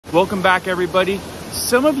Welcome back, everybody.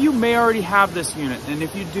 Some of you may already have this unit, and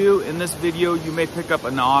if you do, in this video you may pick up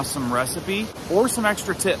an awesome recipe or some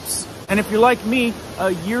extra tips. And if you're like me, a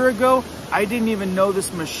year ago I didn't even know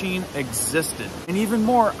this machine existed, and even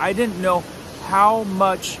more, I didn't know how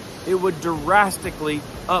much it would drastically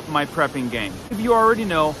up my prepping game. If you already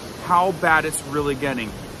know how bad it's really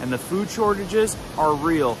getting, and the food shortages are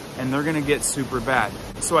real and they're gonna get super bad.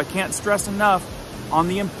 So I can't stress enough on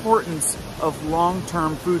the importance of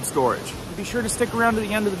long-term food storage. Be sure to stick around to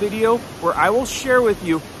the end of the video where I will share with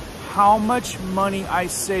you how much money I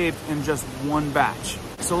saved in just one batch.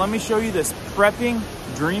 So let me show you this prepping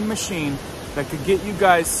dream machine that could get you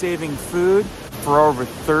guys saving food for over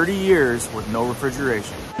 30 years with no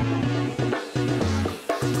refrigeration.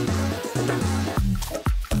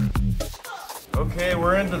 Okay,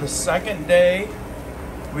 we're into the second day.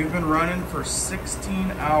 We've been running for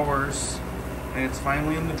 16 hours and it's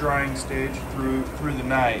finally in the drying stage through the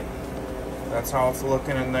night. That's how it's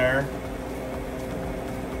looking in there.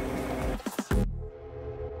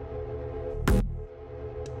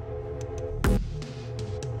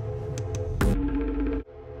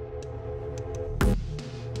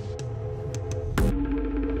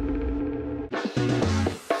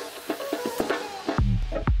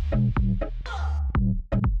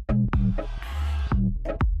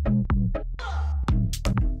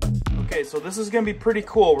 Okay, so this is gonna be pretty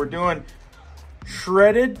cool. We're doing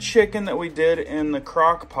shredded chicken that we did in the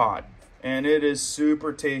crock pot, and it is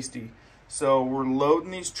super tasty. So we're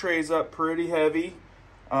loading these trays up pretty heavy.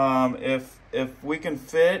 If we can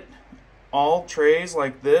fit all trays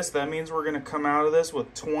like this, that means we're gonna come out of this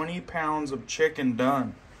with 20 pounds of chicken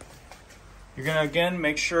done. You're gonna, again,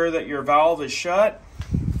 make sure that your valve is shut.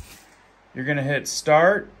 You're gonna hit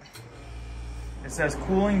start. It says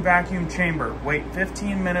cooling vacuum chamber. Wait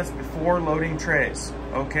 15 minutes before loading trays.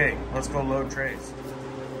 Okay, let's go load trays.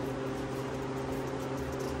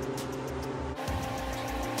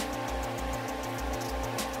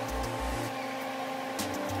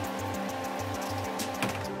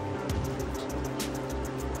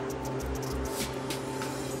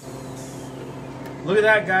 Look at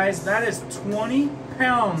that, guys. That is 20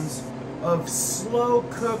 pounds of slow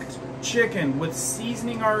cooked chicken with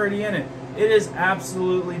seasoning already in it. It is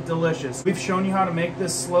absolutely delicious. We've shown you how to make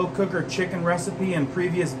this slow cooker chicken recipe in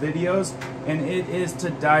previous videos, and it is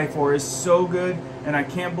to die for. It's so good, and I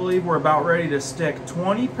can't believe we're about ready to stick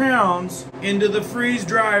 20 pounds into the freeze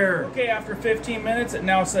dryer. Okay, after 15 minutes, it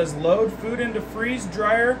now says load food into freeze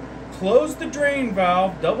dryer, close the drain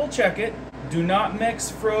valve, double check it. Do not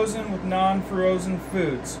mix frozen with non-frozen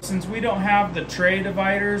foods. Since we don't have the tray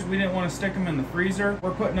dividers, we didn't want to stick them in the freezer.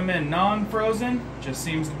 We're putting them in non-frozen. Just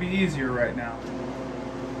seems to be easier right now.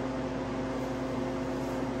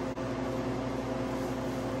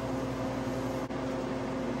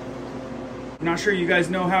 I'm not sure you guys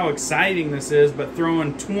know how exciting this is, but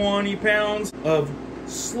throwing 20 pounds of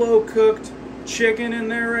slow-cooked chicken in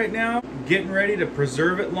there right now, getting ready to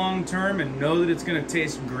preserve it long term and know that it's going to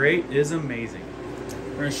taste great is amazing.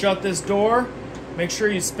 We're going to shut this door, make sure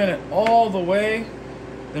you spin it all the way,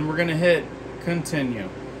 then we're going to hit continue.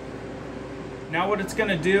 Now what it's going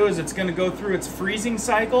to do is it's going to go through its freezing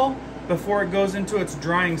cycle before it goes into its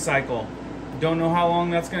drying cycle. Don't know how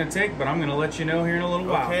long that's going to take, but I'm going to let you know here in a little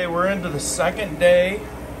while. Okay, we're into the second day.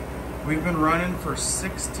 We've been running for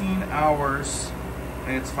 16 hours.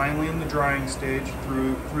 And it's finally in the drying stage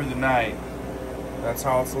through the night. That's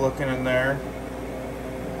how it's looking in there.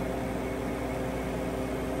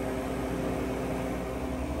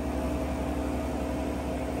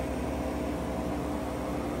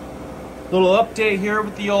 Little update here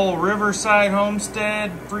with the old Riverside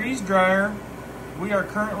Homestead freeze dryer. We are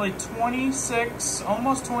currently 26,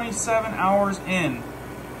 almost 27 hours in.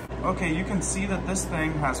 Okay, you can see that this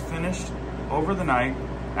thing has finished over the night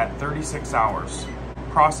at 36 hours.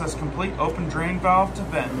 Process complete. Open drain valve to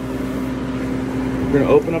vent. We're going to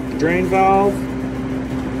open up the drain valve.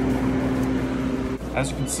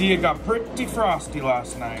 As you can see, it got pretty frosty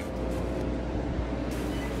last night.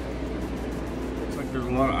 Looks like there's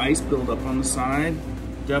a lot of ice buildup on the side.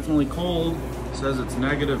 Definitely cold. It says it's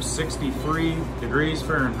negative 63 degrees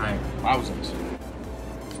Fahrenheit. Wowzers.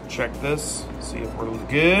 Check this. See if we're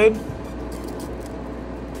good.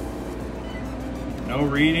 No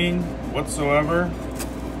reading whatsoever.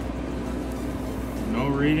 No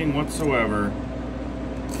reading whatsoever.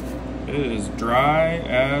 It is dry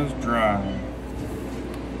as dry.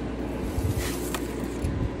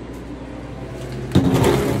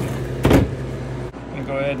 I'm gonna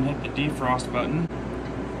go ahead and hit the defrost button.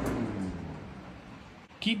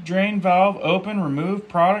 Keep drain valve open, remove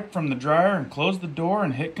product from the dryer, and close the door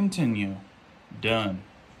and hit continue. Done.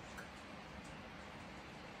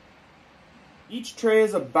 Each tray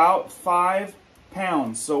is about 5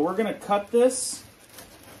 pounds. So we're gonna cut this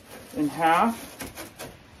in half.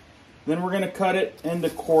 Then we're gonna cut it into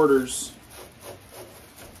quarters.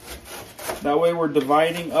 That way we're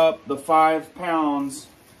dividing up the 5 pounds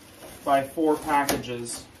by 4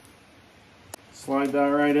 packages. Slide that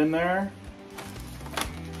right in there.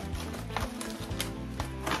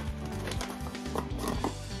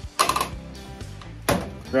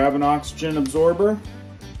 Grab an oxygen absorber,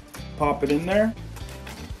 pop it in there.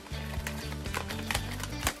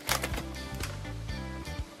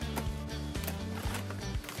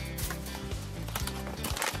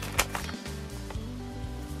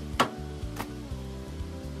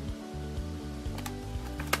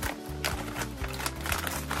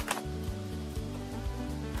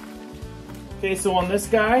 Okay, so on this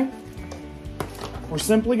guy, we're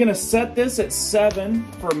simply gonna set this at 7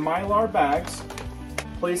 for Mylar bags.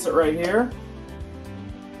 Place it right here.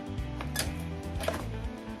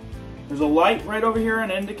 There's a light right over here,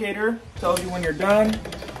 an indicator, tells you when you're done.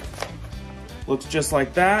 Looks just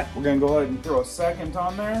like that. We're gonna go ahead and throw a second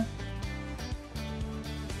on there.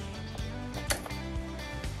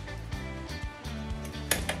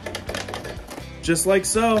 Just like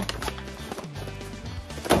so.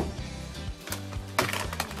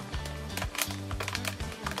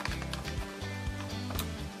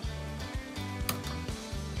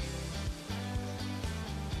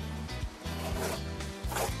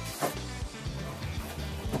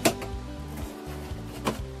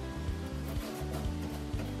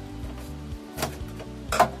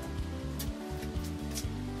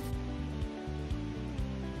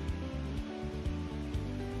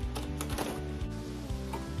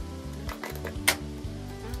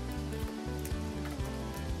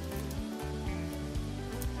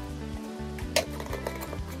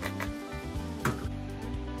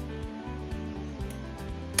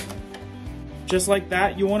 Just like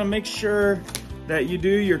that, you want to make sure that you do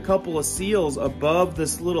your couple of seals above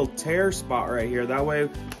this little tear spot right here. That way,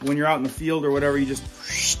 when you're out in the field or whatever, you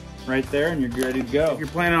just right there and you're ready to go. If you're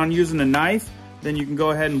planning on using a knife, then you can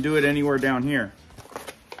go ahead and do it anywhere down here.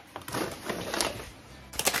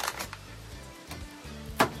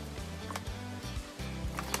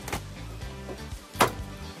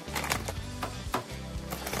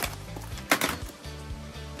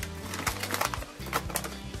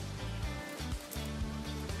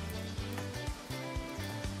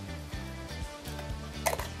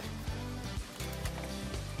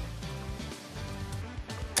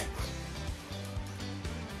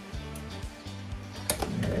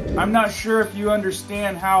 I'm not sure if you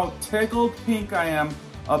understand how tickled pink I am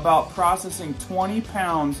about processing 20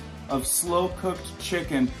 pounds of slow-cooked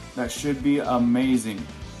chicken. That should be amazing.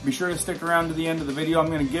 Be sure to stick around to the end of the video.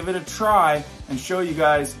 I'm gonna give it a try and show you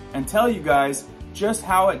guys and tell you guys just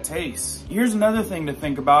how it tastes. Here's another thing to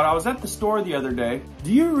think about. I was at the store the other day.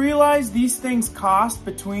 Do you realize these things cost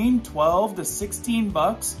between 12 to 16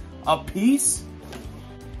 bucks a piece?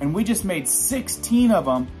 And we just made 16 of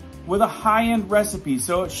them with a high-end recipe,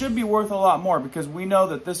 so it should be worth a lot more because we know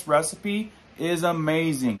that this recipe is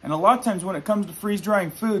amazing. And a lot of times when it comes to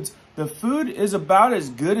freeze-drying foods, the food is about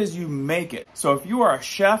as good as you make it. So if you are a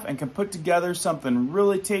chef and can put together something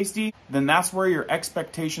really tasty, then that's where your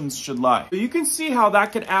expectations should lie. So you can see how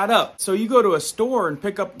that could add up. So you go to a store and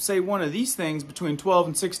pick up, say, one of these things between 12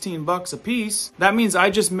 and 16 bucks a piece. That means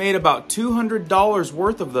I just made about $200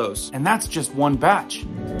 worth of those. And that's just one batch.